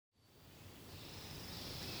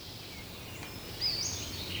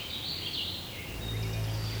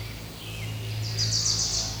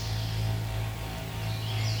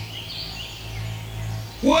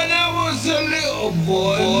was a little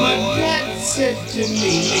boy, my dad said to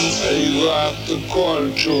me, you have to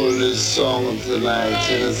control this song tonight,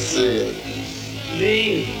 Tennessee.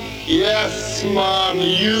 me, Yes, man,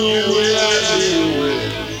 you will do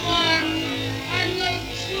it. I'm not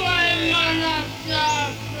trying,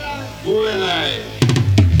 man, Good night.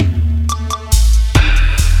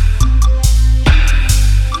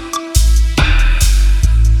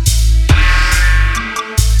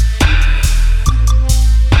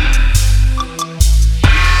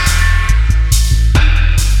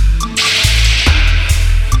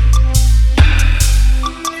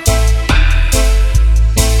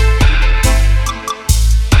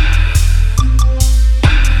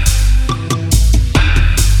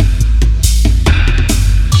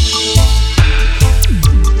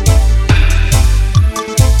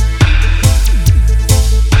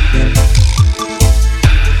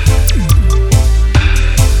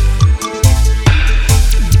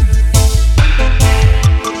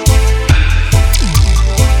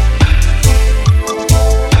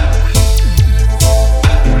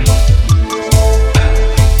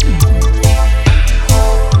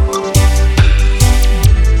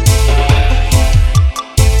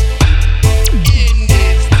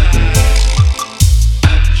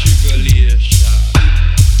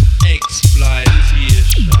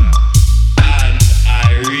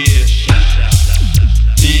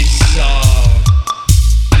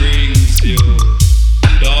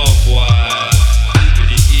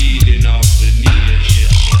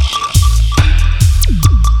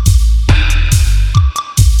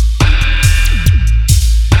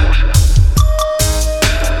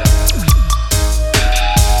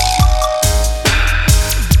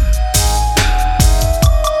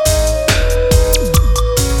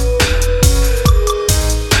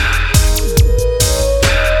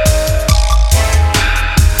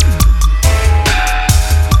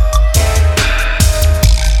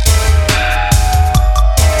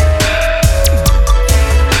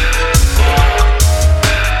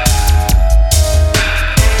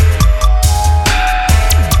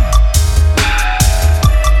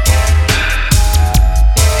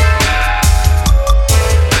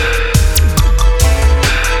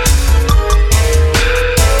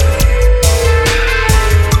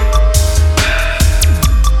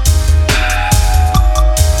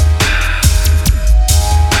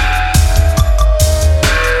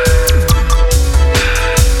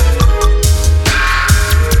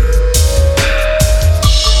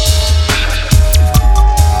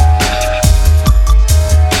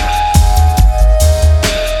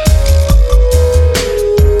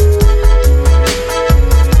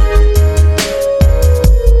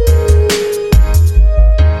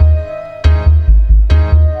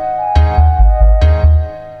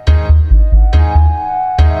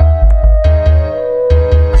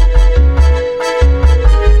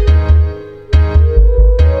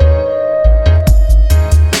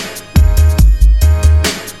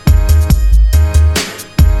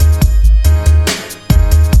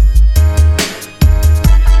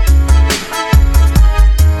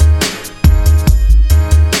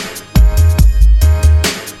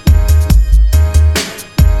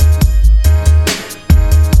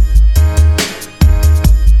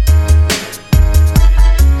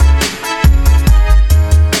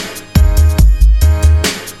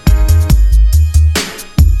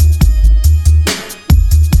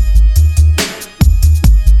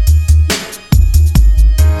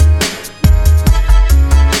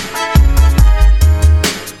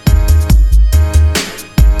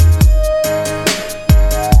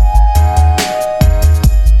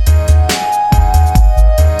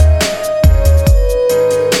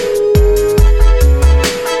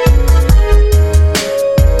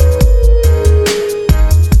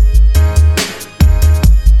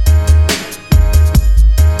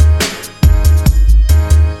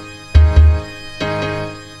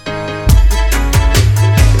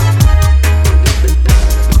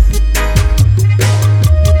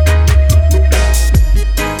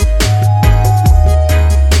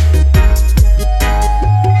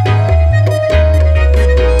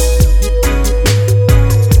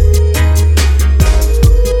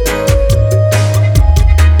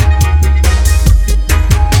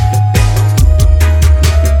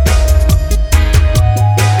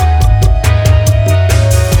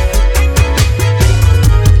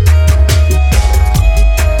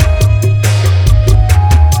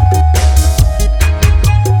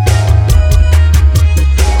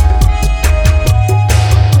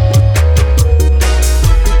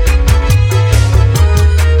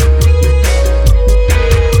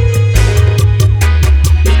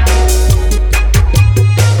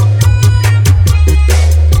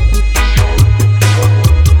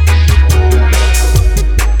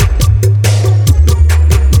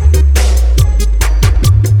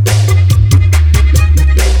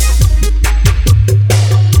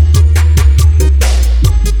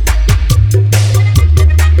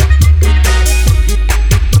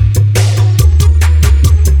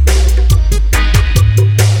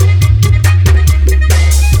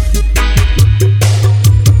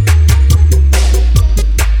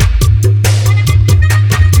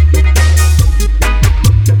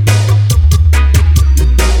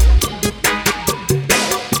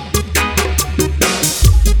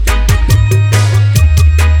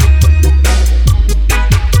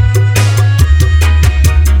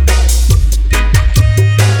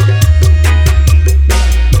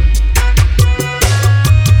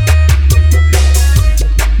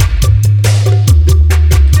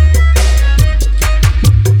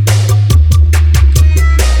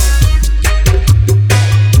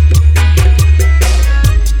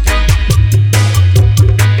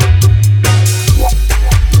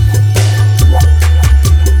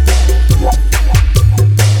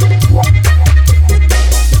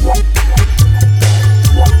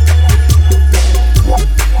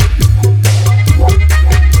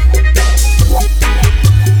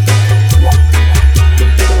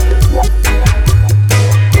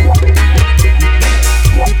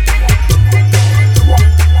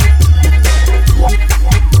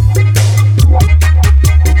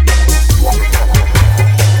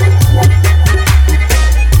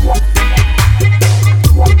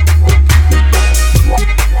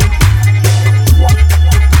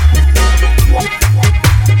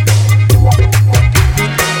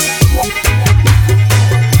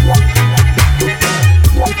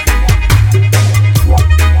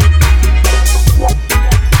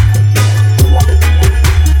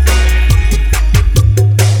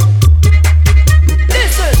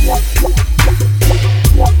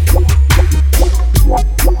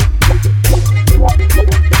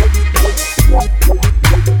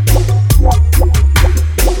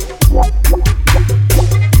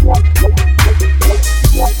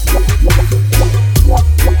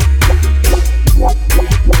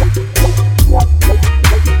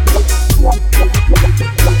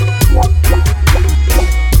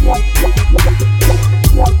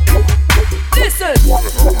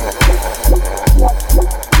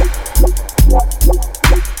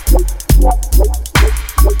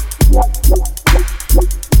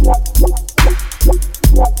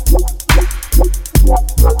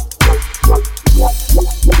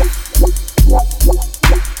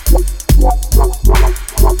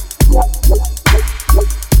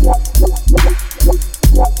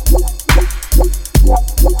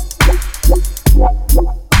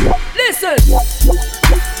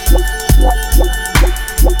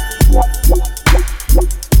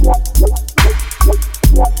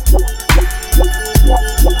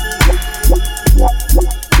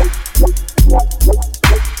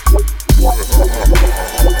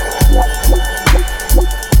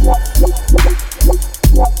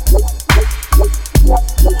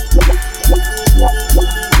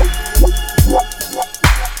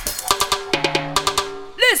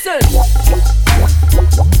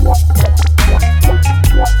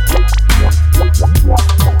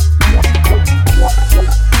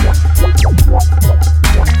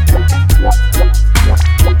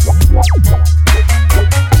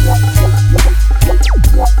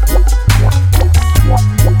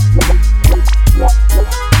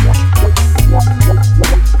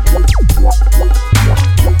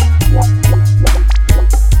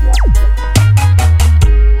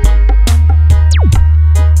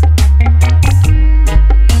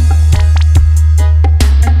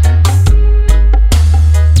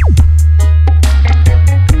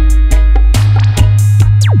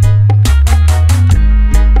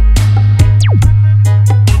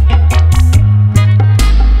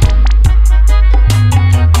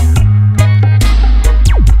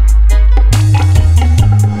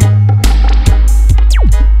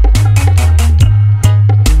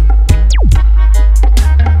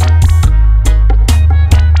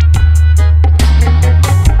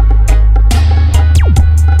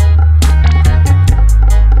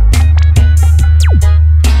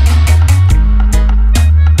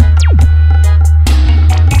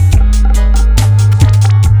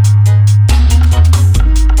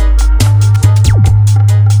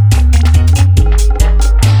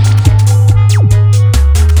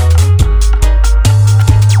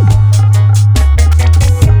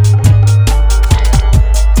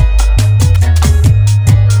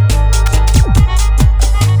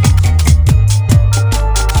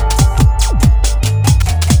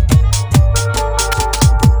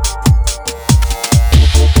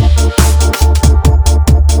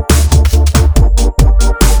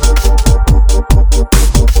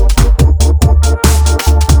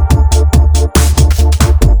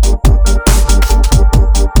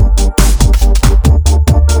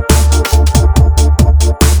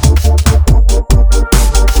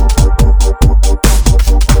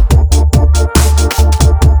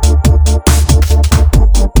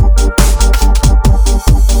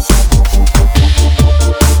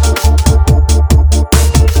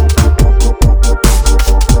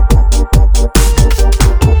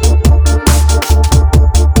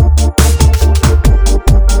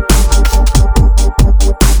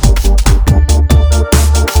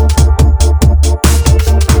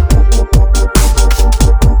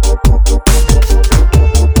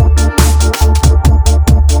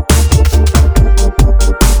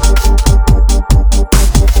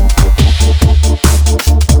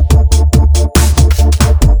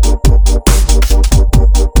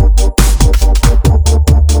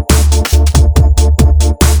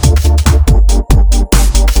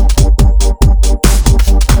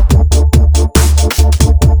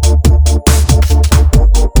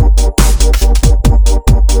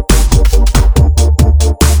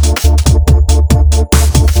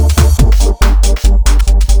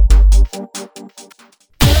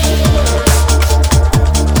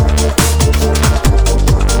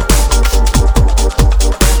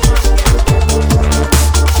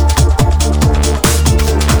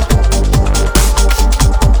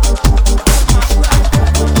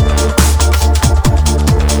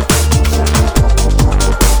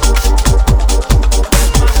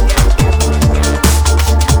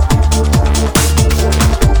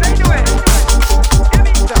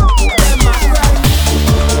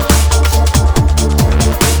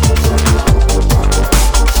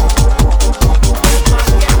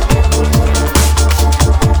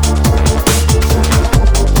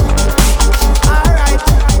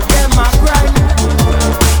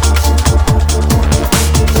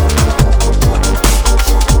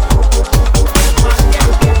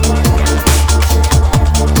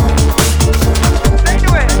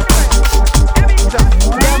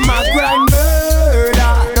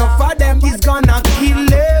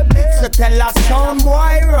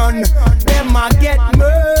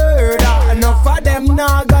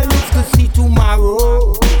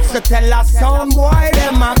 tell a sound boy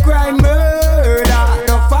them a crime murder.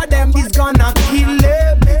 Enough of them is gonna kill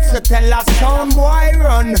them. So tell a sound boy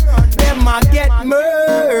run, them a get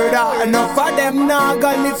murder. Enough of them not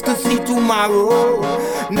gonna live to see tomorrow.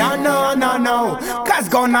 No, no, no, no. Cause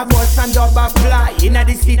gonna bust and double fly. Inna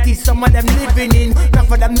the city some of them living in.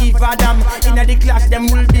 Enough of them give a damn. Inna the class them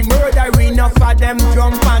will be murdering. Enough of them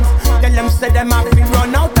drum fans. Tell them say them have to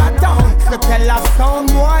run out of town. So tell a sound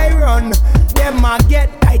boy run, them a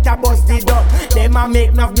get tight a busted up. Them a make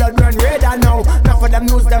enough blood run redder now. Enough of them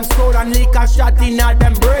lose them soul and lick a shot in all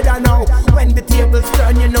them brother now. When the tables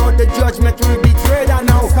turn, you know the judgment will be traitor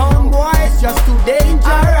now. Some boys just too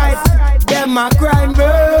dangerous. Them a crime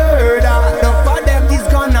murder. Enough of them is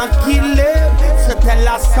gonna kill them. So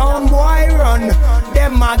a sound boy run,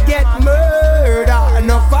 them a get murder.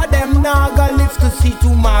 Enough of them now gonna live to see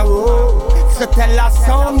tomorrow. So tell a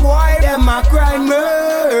sound boy them a cry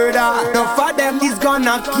murder. Enough of them is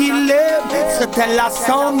gonna kill him. So tell a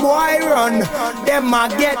sound boy run, them a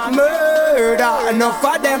get murder. Enough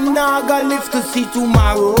of them now gonna live to see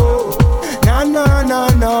tomorrow. No, no, no,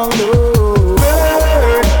 no, no. Murder.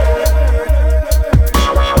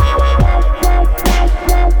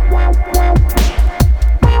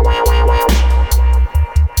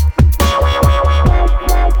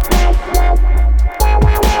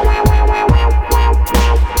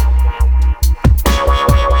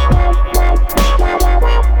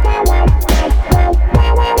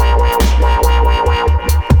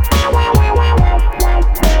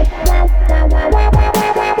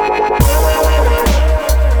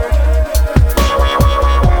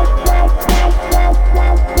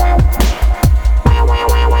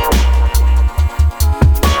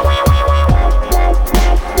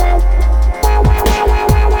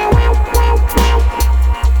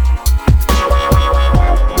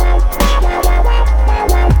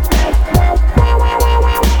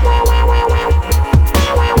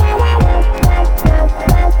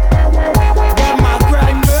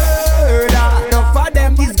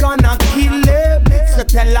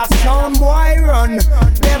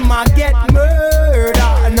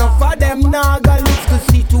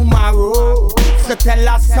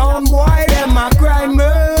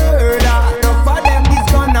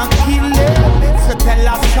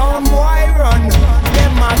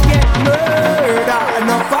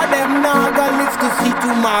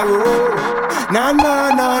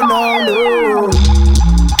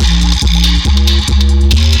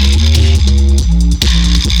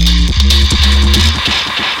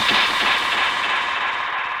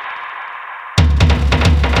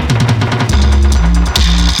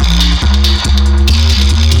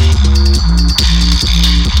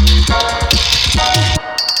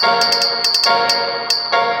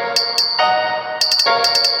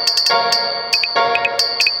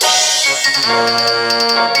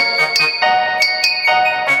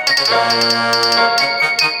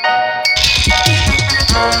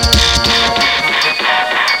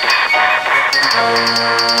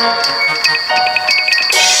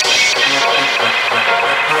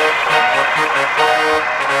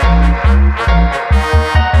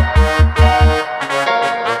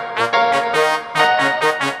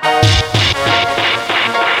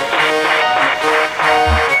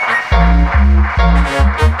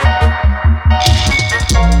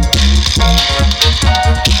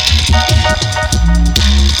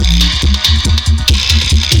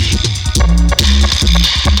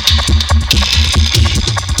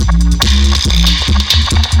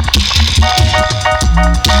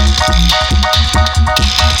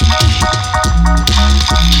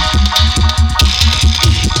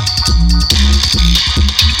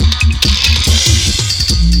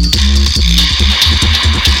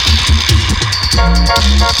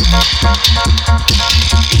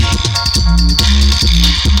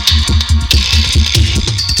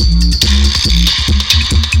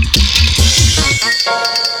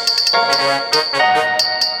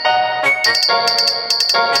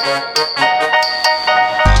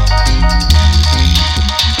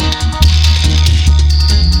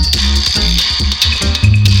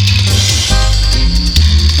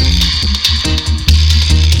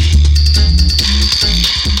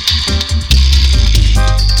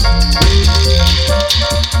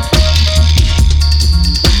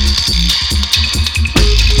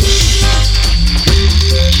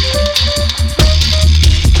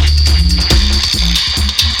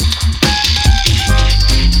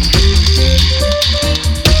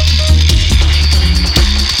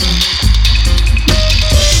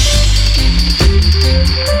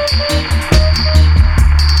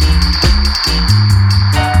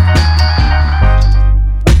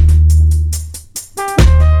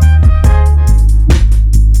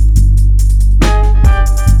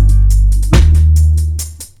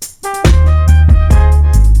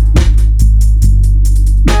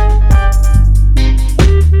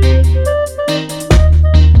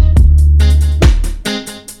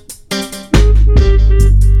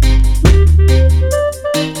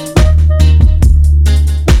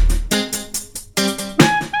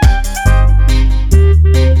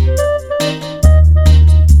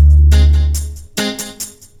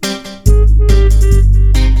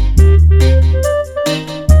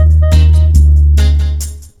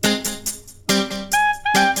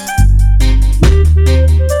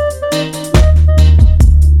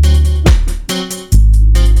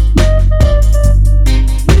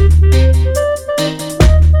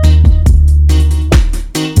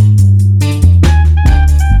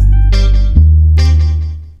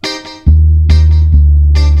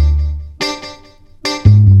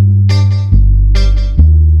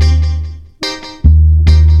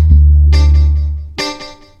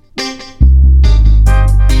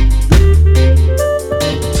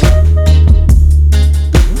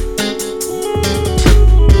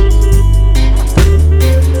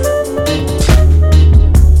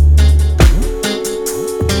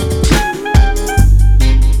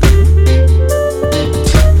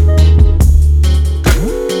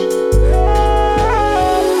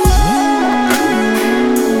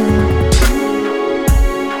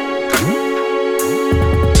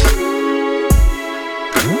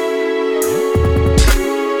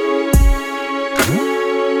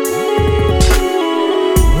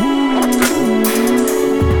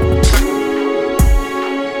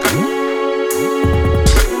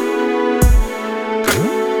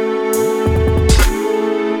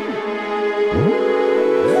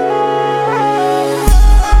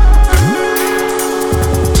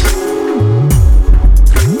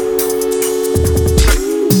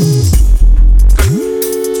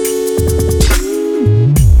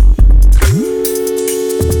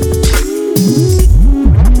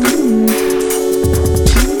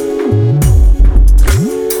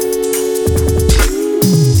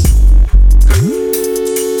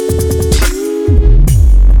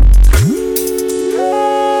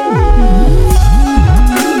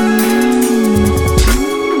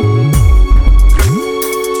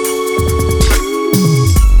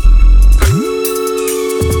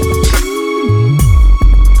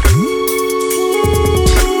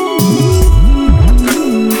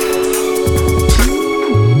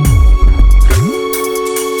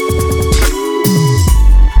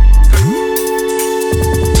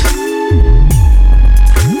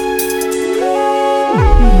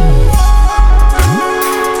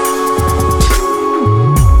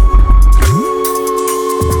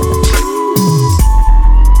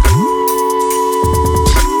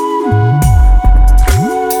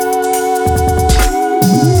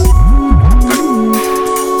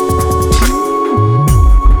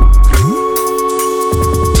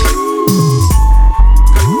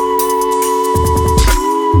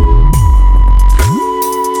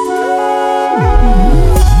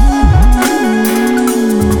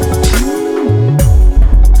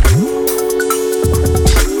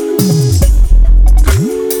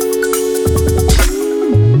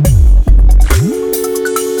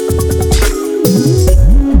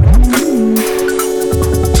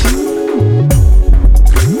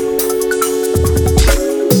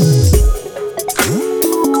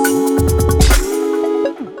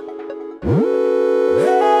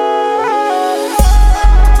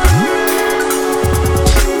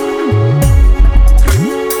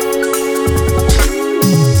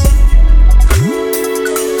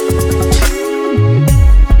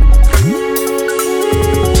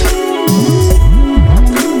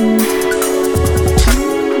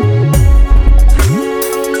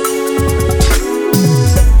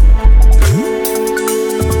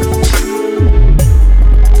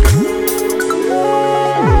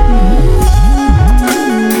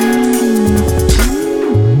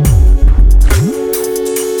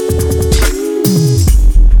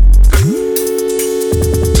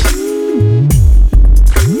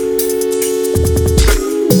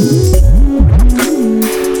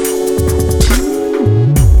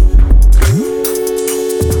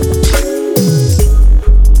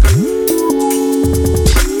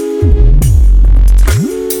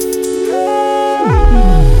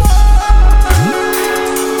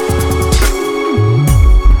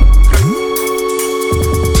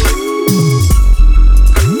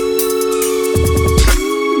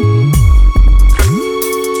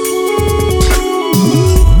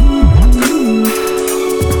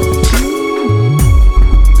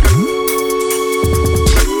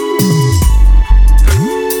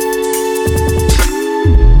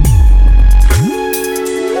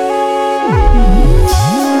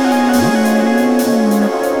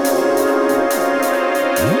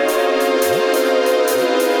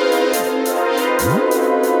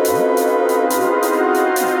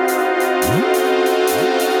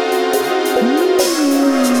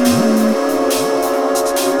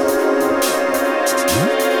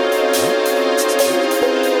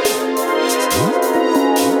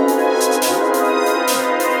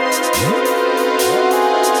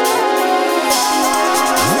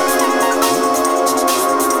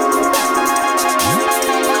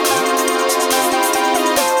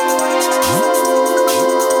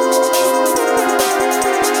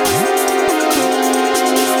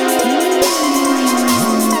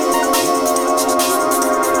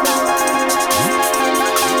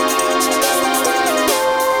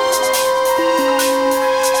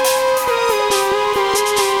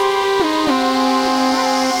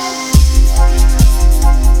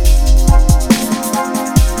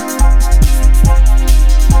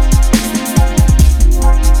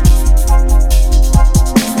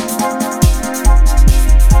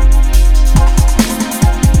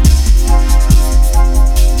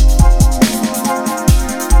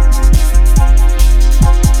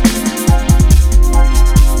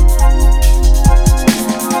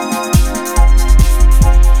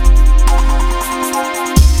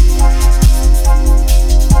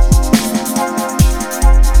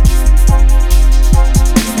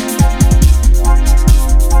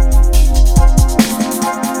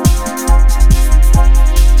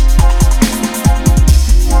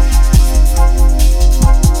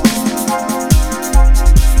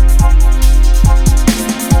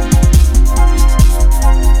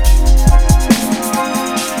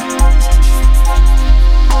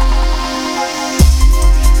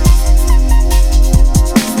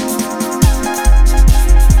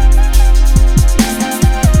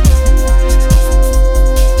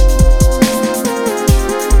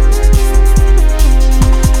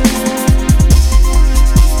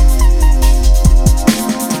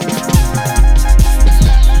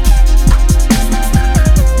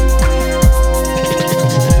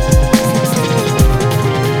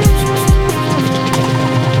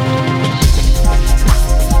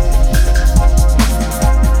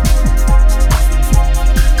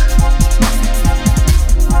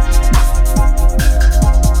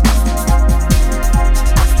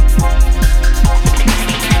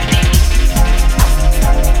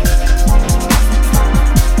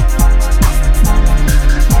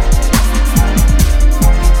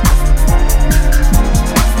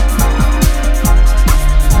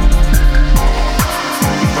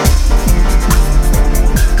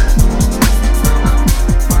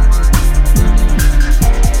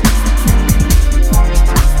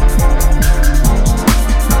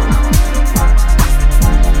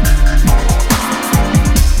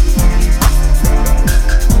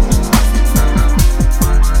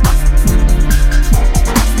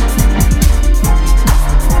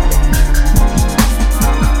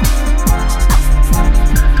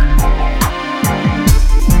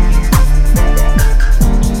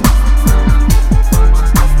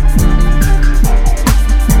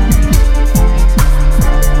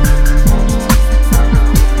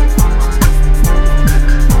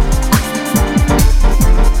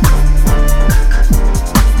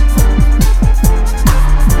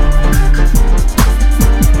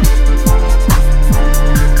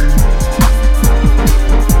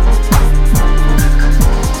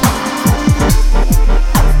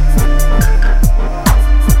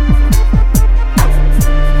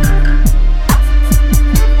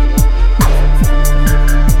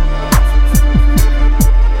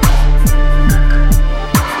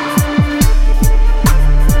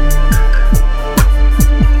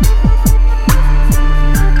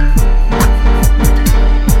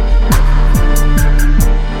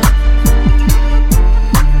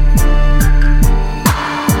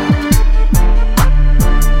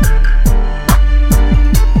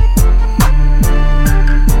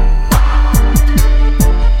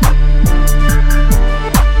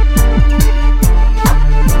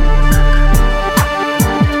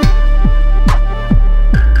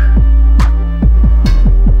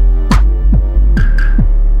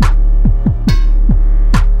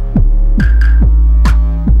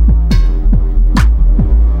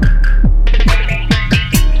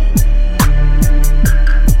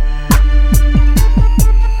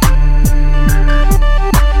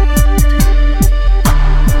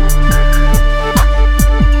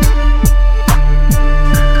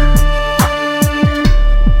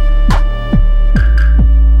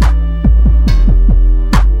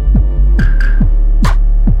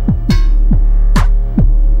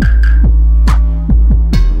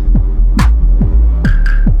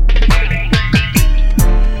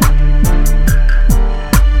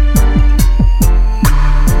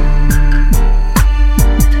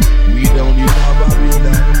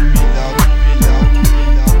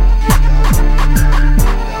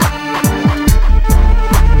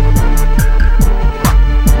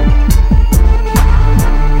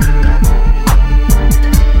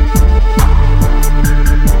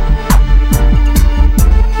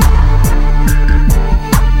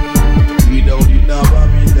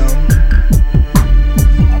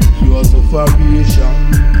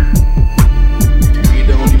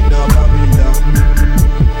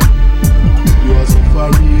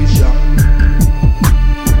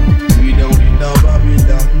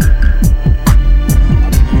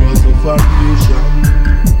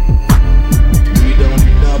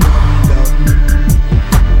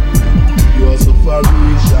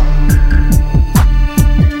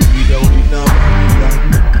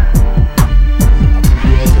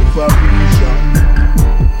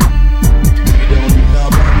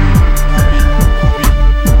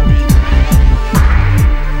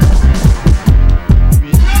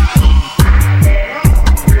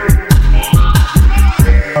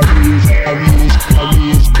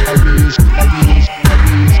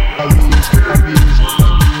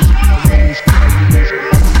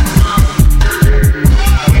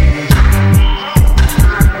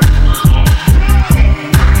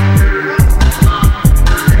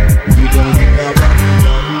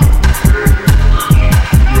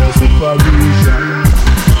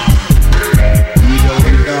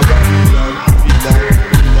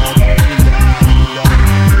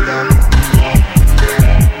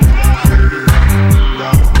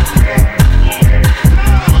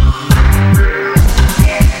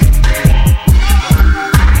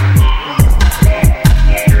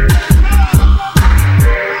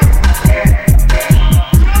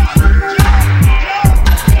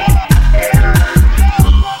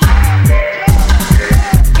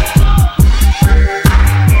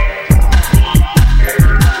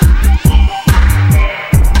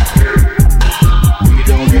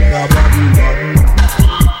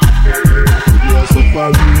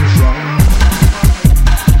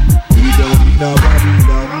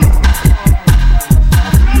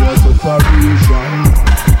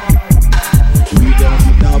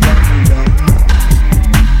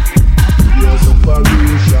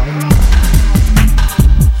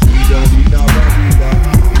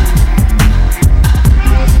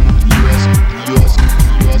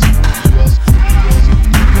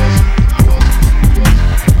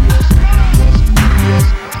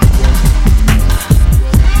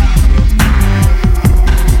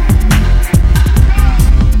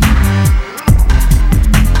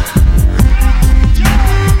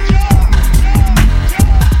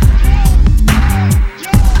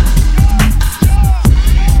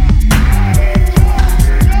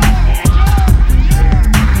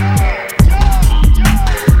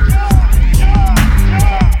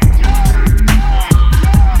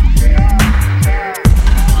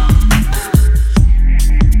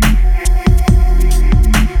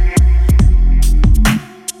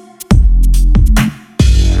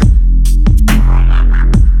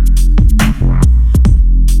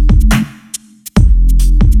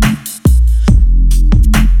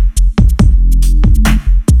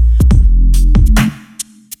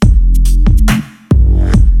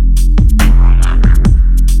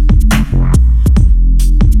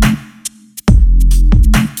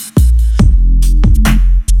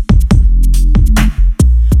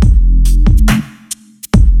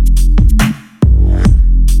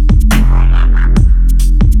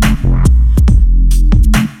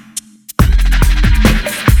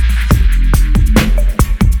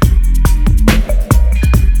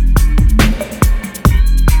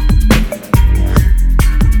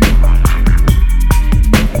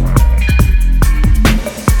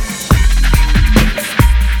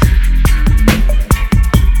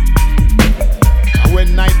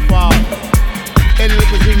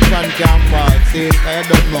 one can fall. See it, I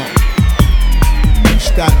don't know.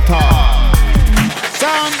 Stand tall.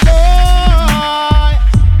 Sound boy,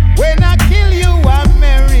 when I kill you, I'm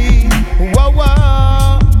merry. Whoa,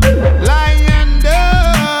 whoa. Lion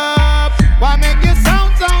up, why make you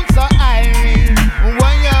sound so irie?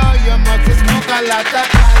 Whoa, yo, you must smoke a lot of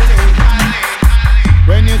Cali.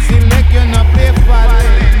 When you see like you not play folly.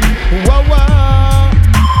 Whoa, whoa.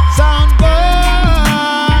 Sound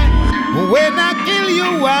boy, when I kill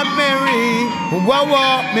you, I'm merry. Whoa,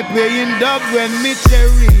 whoa, me playing dub when me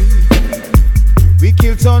cherry. We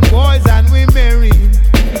kill some boys and we marry.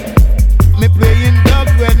 Me playing dub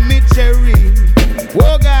when me cherry.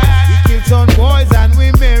 Whoa, guys, we kill some boys and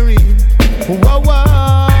we marry. Whoa,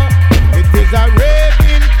 whoa, it is a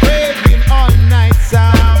raving, craving all night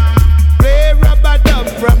sound. Play rubber dub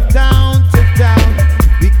from town to town.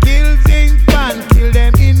 We kill Zing Pan, kill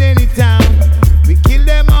them in any town. We kill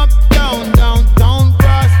them up, down, downtown,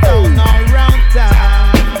 cross town, all round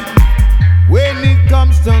town. When it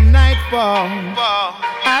comes to nightfall,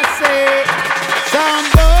 I say, some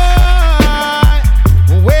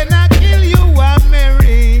boy, when I kill you, I'm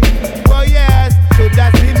merry. Oh yes, so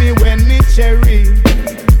that's me when me cherry.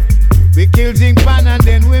 We kill Zing Pan and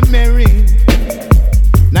then we marry.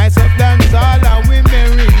 Nice up dance all and we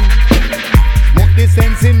marry. Smoke the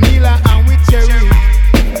sense in Mila and we cherry.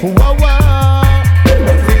 Whoa, whoa,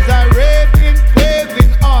 this is a raving,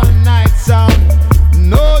 craving all night sound.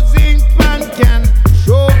 No Zing Pan can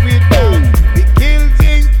show we down. We kill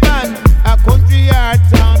Zing Pan, a country or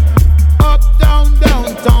town. Up, down,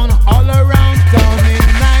 downtown, all around town in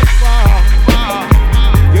nightfall.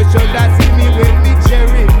 You should have seen me with me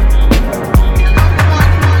cherry.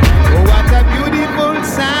 Oh, what a beautiful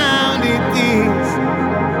sound it is.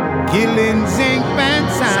 Killing Zing Pan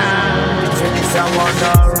sound. It's a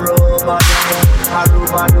wonder Roma,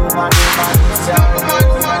 Aruma, Numa, Numa, it's a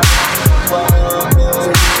Roma.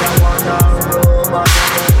 It's a wonder Roma,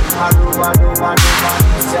 Aruma, Numa, Numa,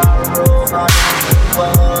 it's a Roma.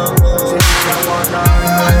 It's a wonder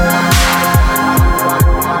Roma, Aruma,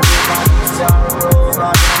 Numa, Numa, it's a Roma.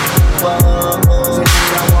 It's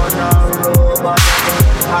a wonder Roma,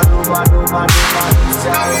 Aruma, Numa, Numa, it's a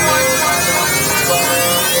Roma.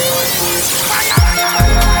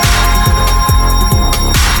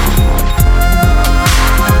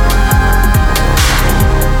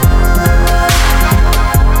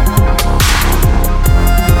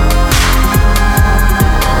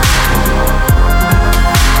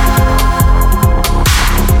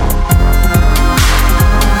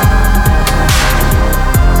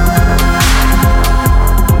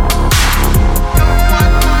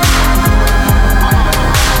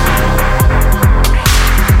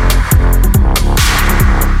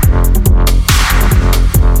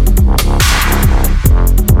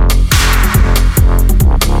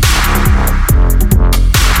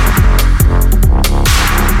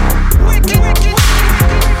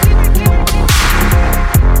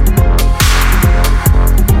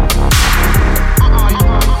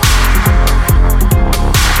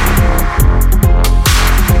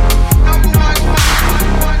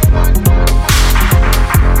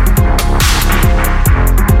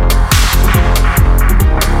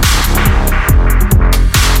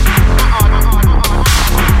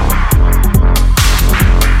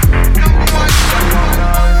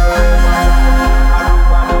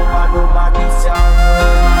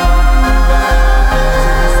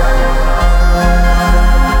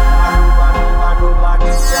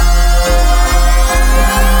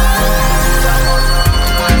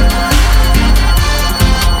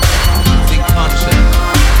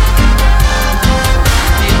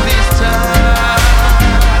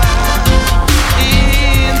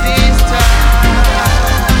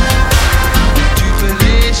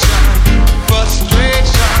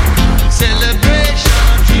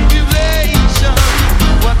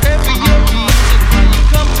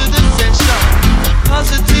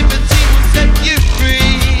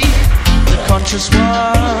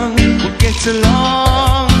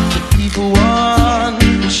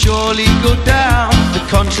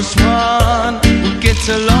 conscious one will get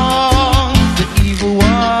along. The evil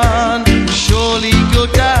one will surely go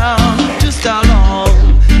down. Just how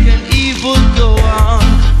long can evil go on?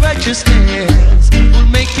 Righteousness will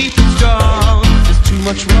make people strong. There's too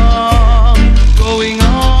much wrong going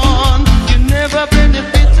on. You never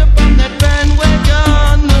benefit upon that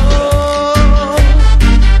bandwagon, no.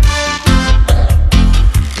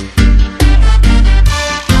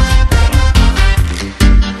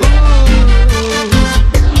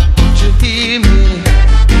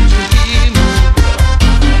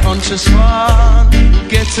 Conscious one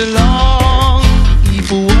gets along, the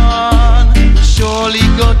evil one will surely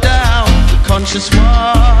go conscious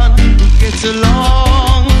one who gets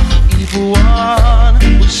along. The evil one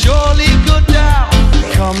will surely go down.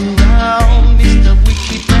 Come down, Mr.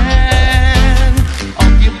 Wicked Man,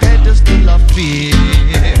 off your pedestal of fear.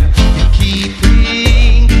 You're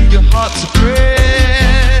keeping your heart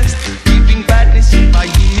suppressed, keeping badness in my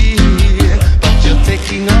ear. But you're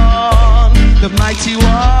taking on the mighty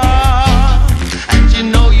one, and you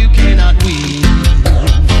know you cannot win.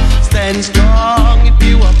 Stand strong if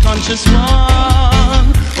you are conscious one.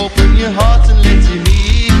 Open your heart and let him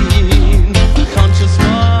in. The conscious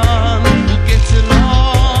one who gets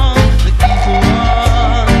along. The evil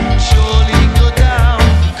one will surely go down.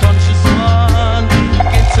 The conscious one who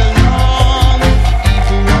gets along. The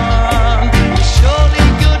evil one will surely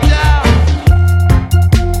go down.